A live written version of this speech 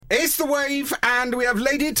It's The Wave, and we have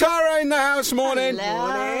Lady Tara in the house. Morning.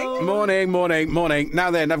 Hello. Morning.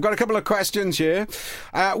 Now then, I've got a couple of questions here.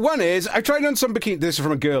 One is, I tried on some bikini. This is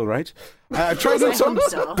from a girl, right? I tried on some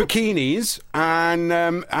bikinis, and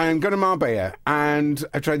I'm going to Marbella, and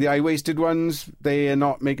I tried the high-waisted ones. They are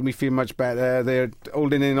not making me feel much better. They're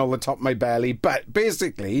holding in all the top of my belly. But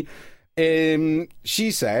basically,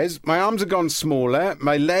 she says, my arms have gone smaller,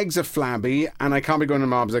 my legs are flabby, and I can't be going to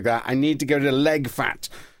Marbs like that. I need to get rid of leg fat.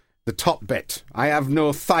 The top bit. I have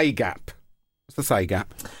no thigh gap. What's the thigh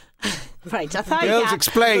gap? Right, a thigh Girls, gap.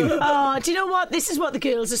 explain. Oh, do you know what? This is what the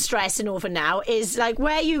girls are stressing over now, is like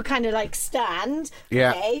where you kind of like stand,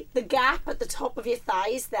 Yeah. okay, the gap at the top of your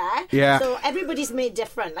thighs there. Yeah. So everybody's made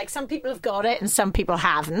different. Like some people have got it and some people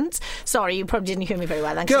haven't. Sorry, you probably didn't hear me very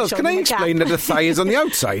well. Then, Girls, can I explain that the thigh is on the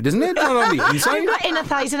outside, isn't it? Not on the inside. You've got inner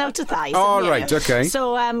thighs and outer thighs. Oh, haven't you? right, okay.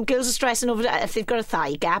 So girls are stressing over that if they've got a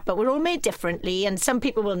thigh gap, but we're all made differently, and some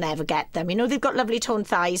people will never get them. You know, they've got lovely toned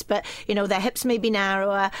thighs, but you know their hips may be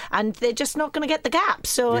narrower, and they're just not going to get the gap.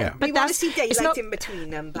 So, Yeah. We want to see daylight in between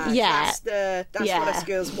them, but Yeah. that's what us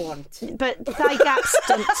girls want. But thigh gaps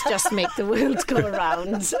don't just make the world go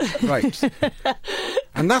around. Right.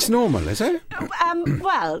 And that's normal, is it?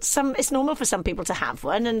 Well, it's normal for some people to have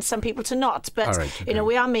one and some people to not. But, All right, okay. you know,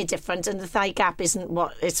 we are made different, and the thigh gap isn't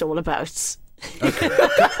what it's all about.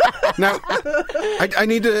 Now, I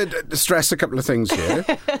need to stress a couple of things here.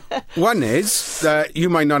 One is that you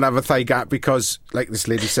might not have a thigh gap because, like this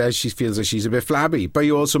lady says, she feels that she's a bit flabby. But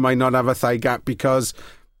you also might not have a thigh gap because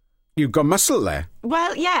you've got muscle there.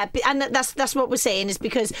 Well, yeah, and that's what we're saying, is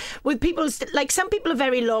because with people, like some people are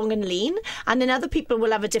very long and lean, and then other people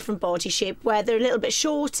will have a different body shape where they're a little bit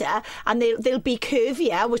shorter and they'll be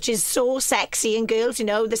curvier, which is so sexy in girls. You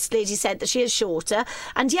know, this lady said that she is shorter,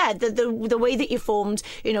 and yeah, the way that you're formed,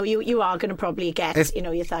 you know, you are going to probably get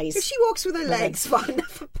your thighs. If she walks with her legs far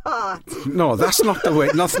enough apart. No, that's not the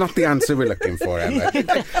way. That's not the answer we're looking for, Emma.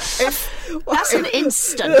 That's an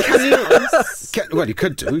instant response. Well, you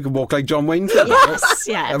could do. You could walk like John Wayne. Yes,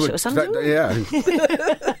 yeah, I'm sure some do. Yeah.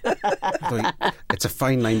 It's a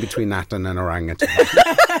fine line between that and an orangutan.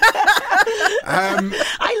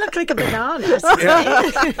 I look like a banana.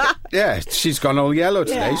 Yeah, she's gone all yellow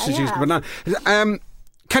today. Yeah, She's I used have. banana.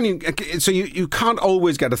 Can you? So you can't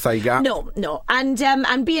always get a thigh gap. No,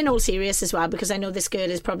 and being all serious as well, because I know this girl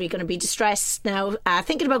is probably going to be distressed now,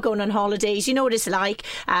 thinking about going on holidays. You know what it's like,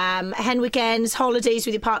 hen weekends, holidays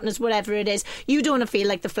with your partners, whatever it is. You don't want to feel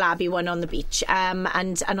like the flabby one on the beach, and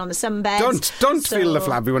on the sunbeds. Don't feel the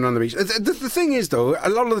flabby one on the beach. The thing is, though, a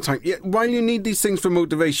lot of the time, while you need these things for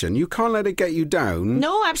motivation, you can't let it get you down.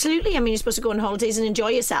 No, absolutely. I mean, you're supposed to go on holidays and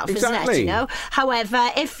enjoy yourself, Exactly. isn't it? You know.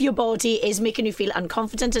 However, if your body is making you feel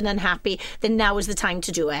unconfident and unhappy, then now is the time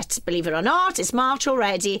to do it. Believe it or not, it's March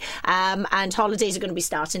already, and holidays are going to be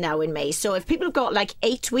starting now in May. So if people have got like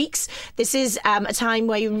 8 weeks, this is a time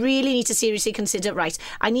where you really need to seriously consider, right,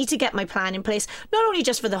 I need to get my plan in place, not only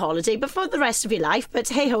just for the holiday, but for the rest of your life. But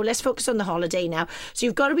hey ho, let's focus on the holiday now. So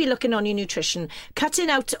you've got to be looking on your nutrition,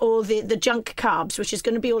 cutting out all the junk carbs, which is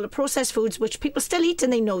going to be all the processed foods, which people still eat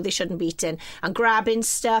and they know they shouldn't be eating, and grabbing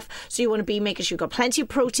stuff. So you want to be making sure you've got plenty of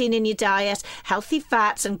protein in your diet, healthy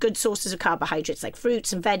fats, and good sources of carbohydrates like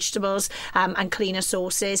fruits and vegetables, and cleaner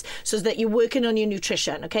sources, so that you're working on your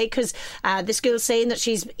nutrition, okay? Because this girl's saying that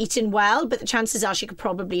she's eating well, but the chances are she could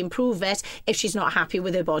probably improve it if she's not happy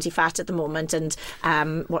with her body fat at the moment and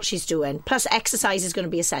what she's doing. Plus, exercise is going to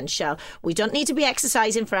be essential. We don't need to be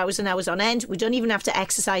exercising for hours and hours on end. We don't even have to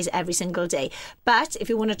exercise every single day. But if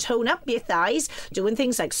you want to tone up your thighs, doing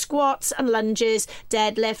things like squats and lunges,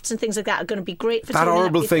 deadlifts and things like that are going to be great for That toning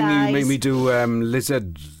horrible up your thing thighs. you made me do,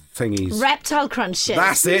 lizard thingies. Reptile crunches.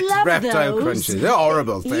 That's it, Love reptile those. crunches. They're a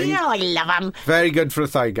horrible thing. Yeah, I love them. Very good for a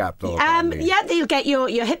thigh gap, though. apparently. Yeah, they'll get your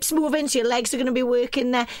hips moving, so your legs are going to be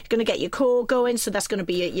working there. You're going to get your core going, so that's going to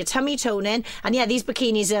be your tummy toning. And yeah, these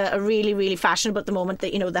bikinis are really, really fashionable at the moment.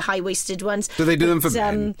 The high-waisted ones. Do they do them for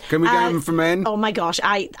men? Can we get them for men? Oh my gosh,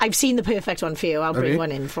 I've seen the perfect one for you. I'll bring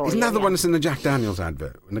one in for you. Isn't that the yeah. one that's in the Jack Daniels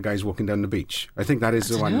advert when the guy's walking down the beach? I think that is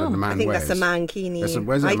the one that the man I think wears. that's a mankini.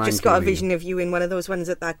 Where's I've just got a mankini? vision of you in one of those ones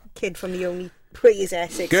that kid from the Only Praise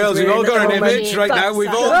Essex. Girls, is we've all wearing got at an the image right now. We've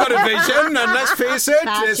all got a vision, and let's face it,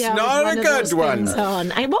 That's it's just not one a of good those one. things on.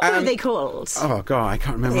 What were they called? Oh God, I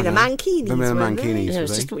can't remember. The mankinis, The weren't they? mankinis. It were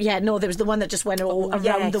was they? just, there was the one that just went around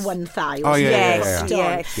yes. the one thigh. Oh, yeah, Yes, yeah, yeah.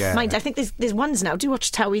 Done. yes. Yeah. Mind, I think there's ones now. Do you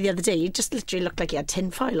watch Towie the other day? You just literally looked like you had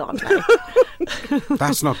tinfoil on.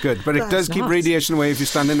 That's not good, but it does keep not. radiation away if you're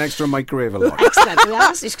standing next to a microwave a lot. Excellent.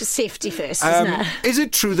 Well, it's just safety first, isn't it? Is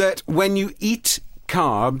it true that when you eat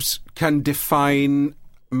carbs can define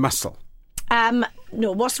muscle?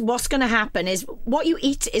 No, what's going to happen is what you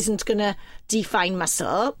eat isn't going to define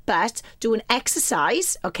muscle, but doing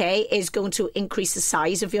exercise, okay, is going to increase the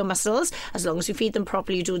size of your muscles. As long as you feed them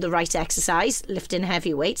properly, you do the right exercise, lifting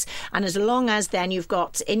heavy weights, and as long as then you've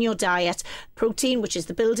got in your diet protein, which is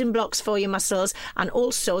the building blocks for your muscles, and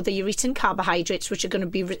also that you're eating carbohydrates, which are going to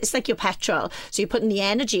be, it's like your petrol. So you're putting the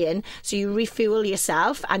energy in, so you refuel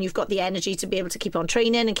yourself, and you've got the energy to be able to keep on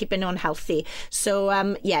training and keeping on healthy.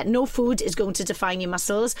 So, no food is going to define your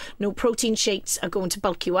muscles. No protein shakes are going to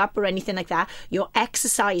bulk you up or anything like that. Your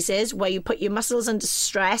exercises, where you put your muscles under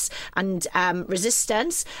stress and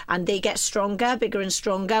resistance, and they get stronger, bigger and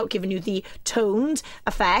stronger, giving you the toned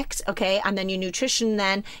effect, okay? And then your nutrition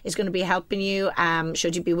then is going to be helping you,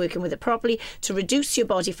 should you be working with it properly, to reduce your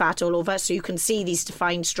body fat all over, so you can see these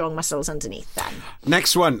defined strong muscles underneath them.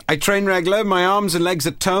 Next one. I train regular, my arms and legs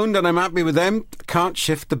are toned and I'm happy with them. Can't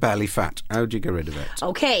shift the belly fat. How do you get rid of it?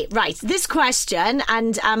 Okay, right. This question,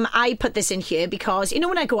 and I put this in here because,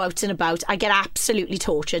 when I go out and about, I get absolutely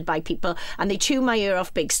tortured by people and they chew my ear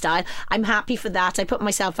off big style. I'm happy for that. I put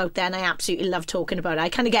myself out there and I absolutely love talking about it. I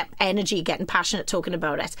kind of get energy getting passionate talking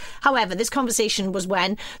about it. However, this conversation was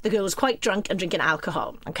when the girl was quite drunk and drinking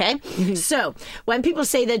alcohol, okay? So when people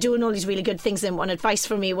say they're doing all these really good things and want advice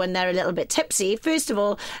from me when they're a little bit tipsy, first of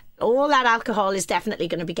all that alcohol is definitely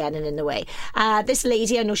going to be getting in the way. This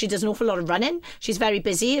lady, I know she does an awful lot of running. She's very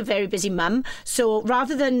busy, a very busy mum. So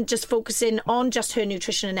rather than just focusing on just her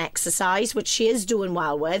nutrition and exercise, which she is doing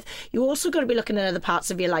well with, you also got to be looking at other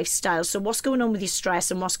parts of your lifestyle. So what's going on with your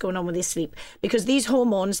stress and what's going on with your sleep? Because these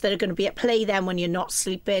hormones that are going to be at play then when you're not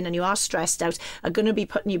sleeping and you are stressed out are going to be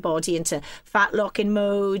putting your body into fat locking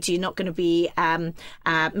mode. You're not going to be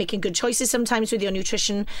making good choices sometimes with your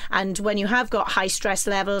nutrition. And when you have got high stress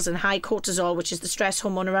levels and high cortisol, which is the stress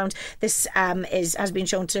hormone around, this has been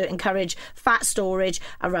shown to encourage fat storage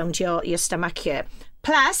around your stomach here.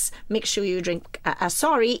 Plus, make sure you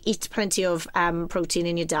eat plenty of protein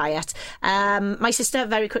in your diet. My sister,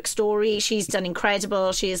 very quick story, she's done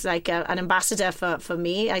incredible. She is like an ambassador for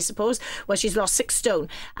me, I suppose, where she's lost 6 stone.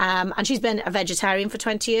 And she's been a vegetarian for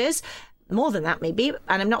 20 years. More than that, maybe.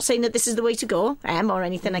 And I'm not saying that this is the way to go, or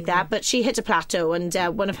anything like that, but she hit a plateau, and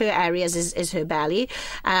one of her areas is her belly.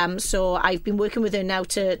 So I've been working with her now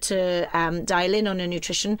to dial in on her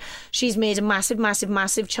nutrition. She's made a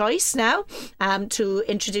massive choice now to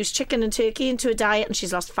introduce chicken and turkey into her diet, and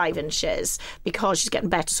she's lost 5 inches because she's getting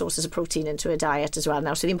better sources of protein into her diet as well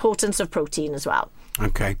now. So the importance of protein as well.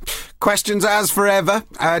 Okay. Questions as forever.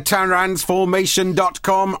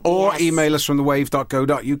 townrandsformation.com or email us from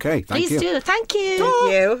thewave.co.uk. Thank you. Please do. Thank you.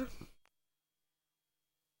 Thank you.